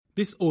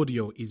This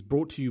audio is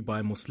brought to you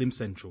by Muslim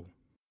Central.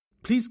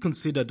 Please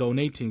consider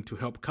donating to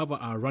help cover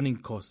our running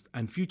costs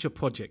and future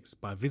projects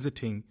by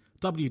visiting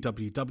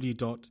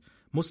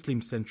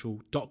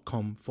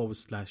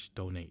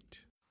www.muslimcentral.com/donate.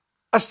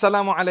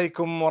 Assalamu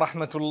alaikum wa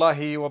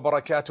rahmatullahi wa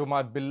barakatuh,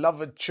 my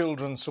beloved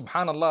children.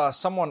 Subhanallah,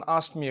 someone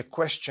asked me a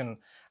question.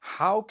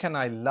 How can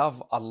I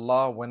love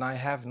Allah when I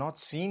have not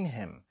seen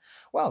Him?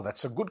 Well,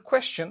 that's a good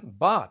question,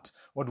 but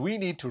what we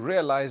need to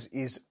realize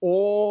is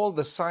all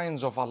the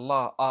signs of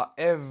Allah are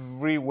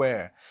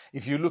everywhere.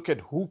 If you look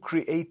at who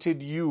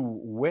created you,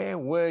 where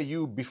were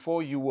you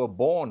before you were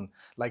born?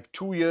 Like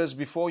 2 years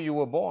before you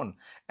were born.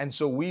 And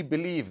so we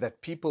believe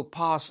that people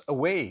pass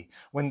away.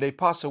 When they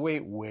pass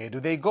away, where do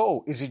they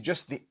go? Is it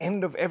just the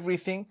end of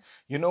everything?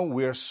 You know,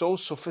 we are so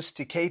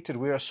sophisticated,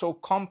 we are so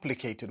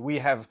complicated. We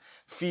have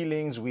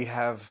feelings, we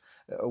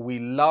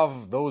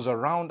love those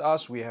around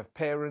us, we have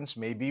parents,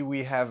 maybe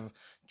we have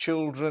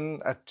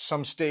children at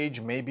some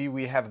stage, maybe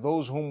we have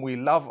those whom we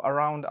love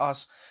around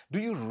us. Do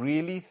you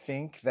really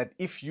think that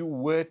if you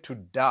were to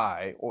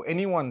die or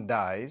anyone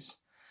dies,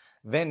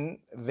 then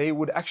they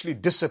would actually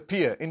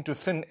disappear into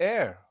thin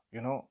air,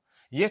 you know?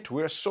 Yet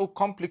we're so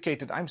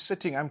complicated. I'm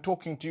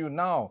talking to you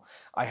now.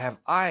 I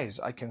have eyes,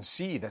 I can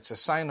see. That's a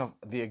sign of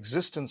the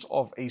existence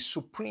of a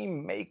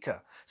supreme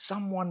maker.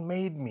 Someone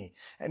made me.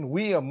 And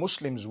we are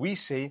Muslims, we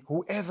say,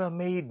 whoever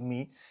made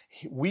me,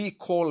 we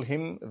call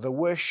him the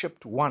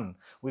worshipped one.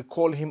 We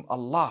call him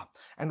Allah.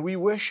 And we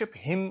worship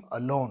him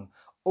alone.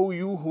 O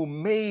you who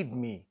made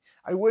me,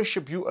 I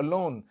worship you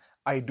alone.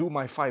 I do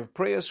my 5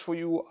 prayers for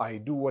you. I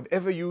do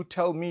whatever you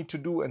tell me to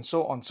do, and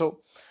so on.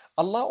 So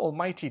Allah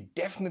Almighty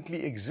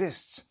definitely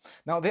exists.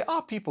 Now, there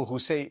are people who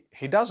say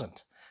He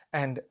doesn't.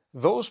 And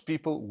those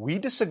people, we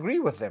disagree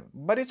with them.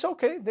 But it's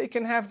okay, they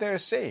can have their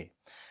say.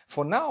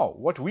 For now,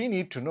 what we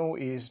need to know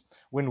is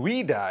when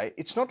we die,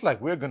 it's not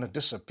like we're going to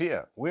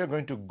disappear. We're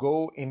going to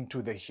go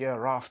into the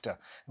hereafter.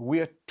 We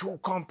are too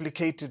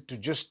complicated to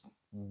just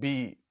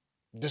be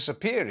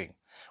disappearing.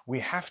 We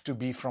have to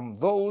be from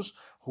those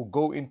who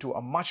go into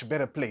a much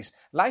better place.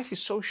 Life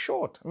is so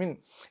short. I mean,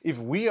 if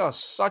we are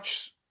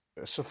such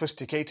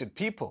sophisticated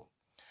people,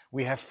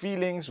 we have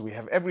feelings, we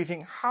have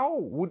everything, how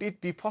would it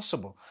be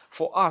possible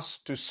for us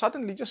to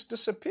suddenly just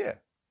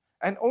disappear?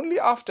 And only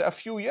after a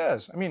few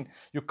years. I mean,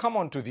 you come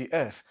onto the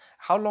earth,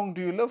 how long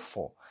do you live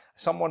for?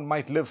 Someone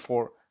might live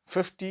for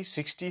 50,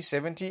 60,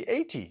 70,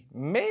 80,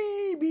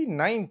 maybe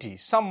 90.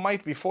 Some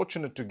might be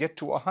fortunate to get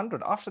to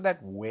 100. After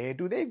that, where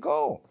do they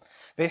go?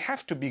 They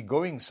have to be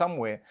going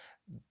somewhere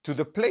to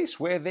the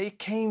place where they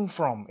came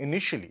from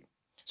initially.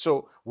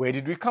 So where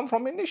did we come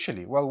from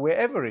initially? Well,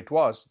 wherever it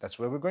was, that's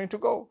where we're going to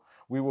go.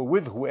 We were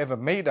with whoever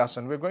made us,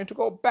 and we're going to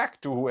go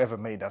back to whoever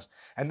made us.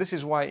 And this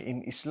is why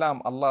in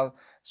Islam, Allah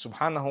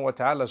subhanahu wa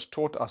ta'ala has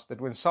taught us that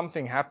when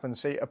something happens,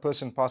 say a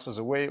person passes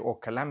away or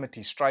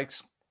calamity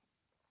strikes,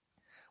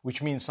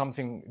 which means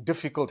something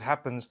difficult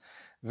happens,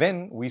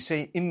 then we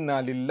say,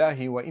 Inna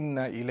lillahi wa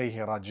inna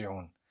ilayhi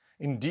raji'un.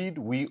 Indeed,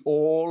 we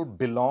all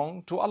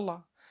belong to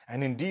Allah.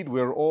 And indeed,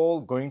 we're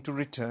all going to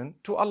return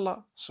to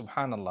Allah.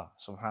 Subhanallah,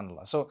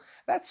 subhanallah. So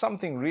that's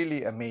something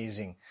really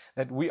amazing,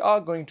 that we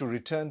are going to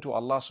return to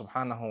Allah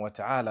subhanahu wa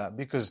ta'ala,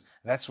 because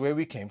that's where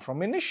we came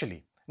from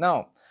initially.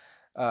 Now,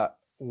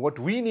 what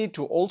we need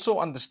to also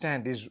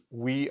understand is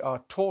we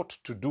are taught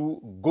to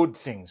do good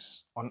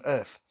things on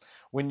earth.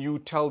 When you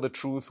tell the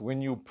truth,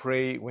 when you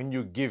pray, when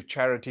you give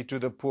charity to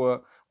the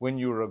poor, when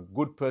you're a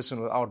good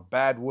person without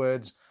bad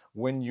words,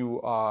 when you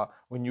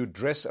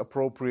dress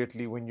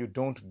appropriately, when you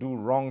don't do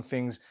wrong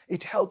things,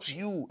 it helps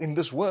you in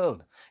this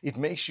world. It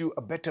makes you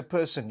a better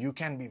person. You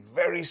can be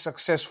very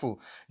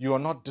successful. You are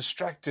not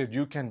distracted.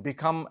 You can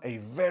become a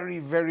very,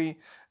 very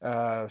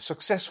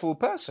successful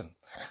person.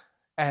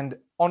 And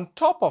on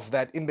top of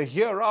that, in the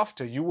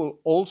hereafter, you will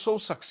also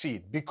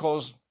succeed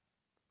because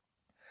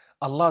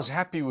Allah is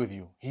happy with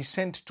you. He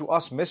sent to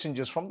us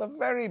messengers from the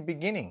very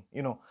beginning.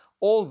 You know,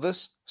 all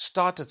this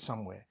started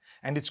somewhere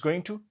and it's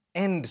going to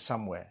end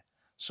somewhere.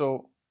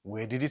 So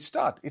where did it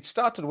start? It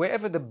started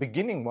wherever the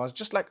beginning was,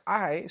 just like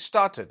I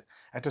started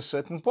at a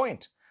certain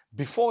point.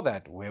 Before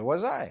that, where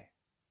was I?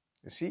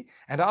 You see?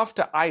 And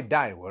after I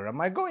die, where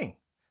am I going?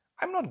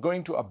 I'm not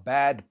going to a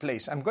bad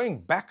place. I'm going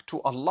back to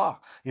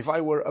Allah. If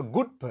I were a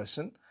good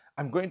person,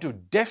 I'm going to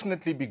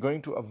definitely be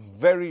going to a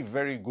very,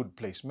 very good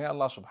place. May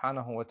Allah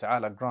subhanahu wa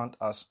ta'ala grant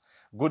us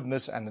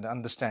goodness and an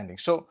understanding.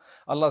 So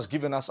Allah's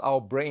given us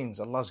our brains.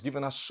 Allah's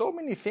given us so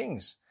many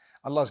things.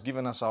 Allah's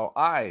given us our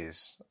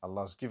eyes.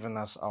 Allah's given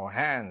us our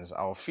hands,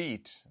 our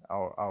feet,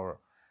 our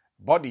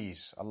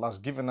bodies. Allah's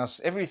given us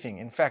everything.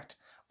 In fact,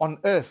 on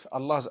earth,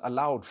 Allah's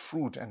allowed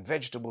fruit and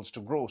vegetables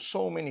to grow.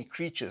 So many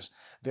creatures.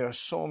 There are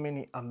so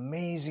many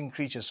amazing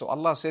creatures. So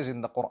Allah says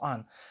in the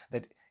Quran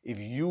that if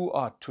you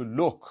are to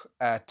look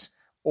at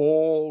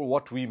all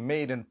what we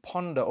made and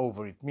ponder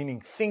over it,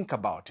 meaning think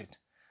about it,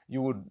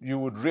 you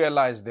would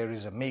realize there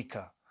is a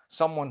maker.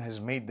 Someone has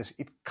made this.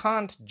 It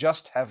can't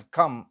just have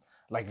come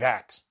like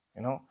that.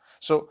 You know,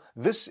 so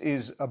this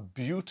is a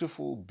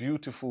beautiful,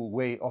 beautiful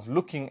way of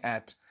looking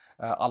at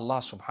Allah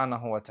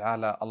subhanahu wa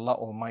ta'ala, Allah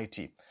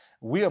Almighty.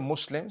 We are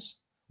Muslims,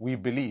 we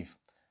believe,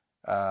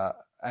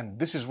 and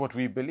this is what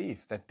we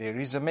believe, that there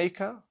is a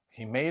maker,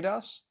 he made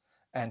us,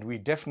 and we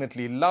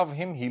definitely love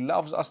him. He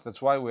loves us.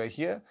 That's why we're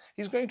here.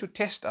 He's going to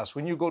test us.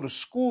 When you go to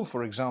school,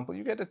 for example,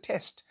 you get a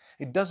test.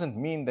 It doesn't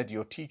mean that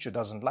your teacher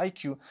doesn't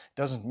like you. It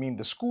doesn't mean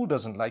the school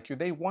doesn't like you.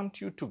 They want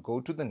you to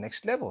go to the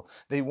next level.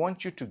 They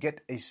want you to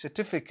get a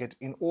certificate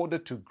in order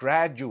to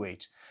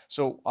graduate.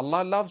 So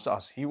Allah loves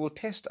us. He will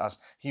test us.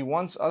 He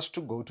wants us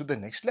to go to the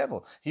next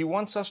level. He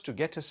wants us to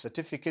get a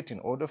certificate in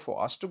order for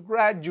us to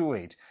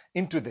graduate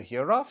into the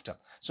hereafter.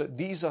 So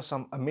these are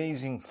some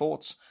amazing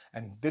thoughts,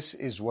 and this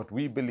is what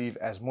we believe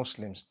as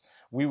Muslims.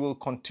 We will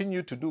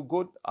continue to do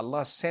good.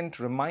 Allah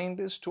sent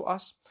reminders to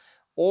us.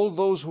 All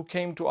those who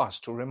came to us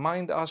to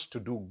remind us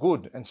to do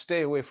good and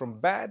stay away from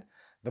bad,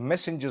 the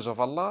messengers of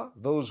Allah,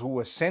 those who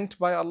were sent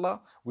by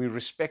Allah, we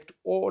respect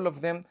all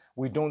of them.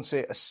 We don't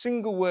say a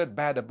single word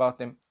bad about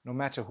them, no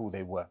matter who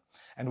they were.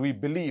 And we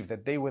believe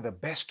that they were the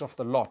best of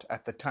the lot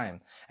at the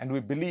time. And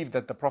we believe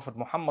that the Prophet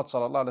Muhammad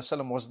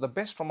ﷺ was the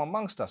best from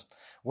amongst us.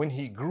 When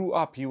he grew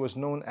up, he was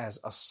known as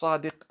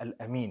As-Sadiq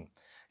Al-Amin.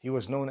 He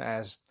was known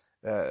as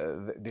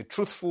the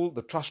truthful,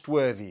 the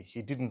trustworthy.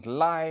 He didn't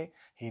lie.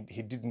 He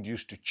didn't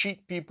used to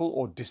cheat people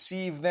or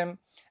deceive them.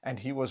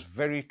 And he was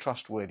very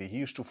trustworthy. He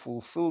used to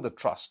fulfill the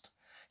trust.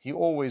 He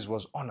always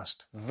was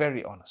honest,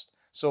 very honest.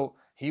 So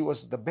he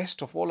was the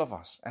best of all of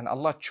us. And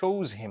Allah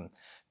chose him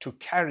to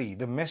carry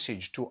the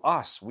message to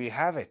us. We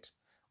have it.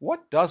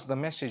 What does the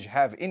message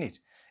have in it?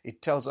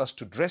 It tells us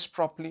to dress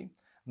properly,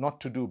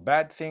 not to do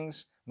bad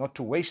things, not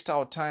to waste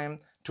our time,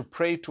 to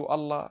pray to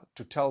Allah,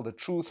 to tell the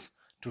truth,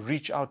 to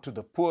reach out to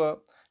the poor,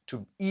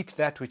 to eat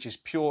that which is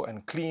pure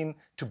and clean,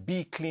 to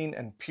be clean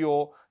and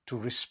pure, to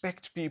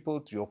respect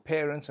people, to your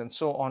parents and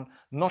so on,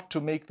 not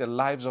to make the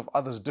lives of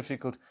others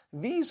difficult.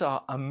 These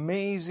are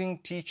amazing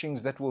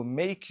teachings that will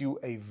make you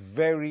a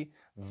very,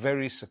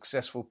 very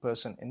successful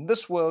person in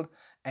this world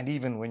and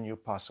even when you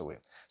pass away.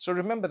 So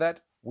remember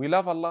that we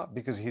love Allah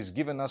because He's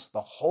given us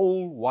the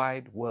whole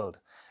wide world.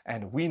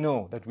 And we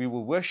know that we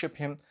will worship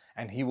Him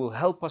and He will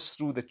help us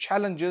through the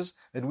challenges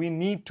that we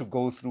need to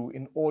go through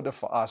in order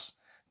for us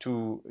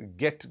to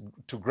get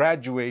to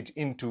graduate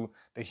into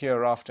the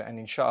hereafter. And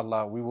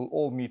inshallah, we will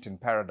all meet in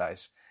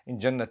paradise, in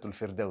Jannatul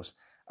Firdaus.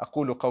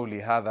 أقول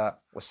قولي هذا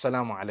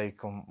والسلام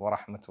عليكم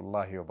ورحمة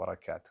الله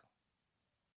وبركاته.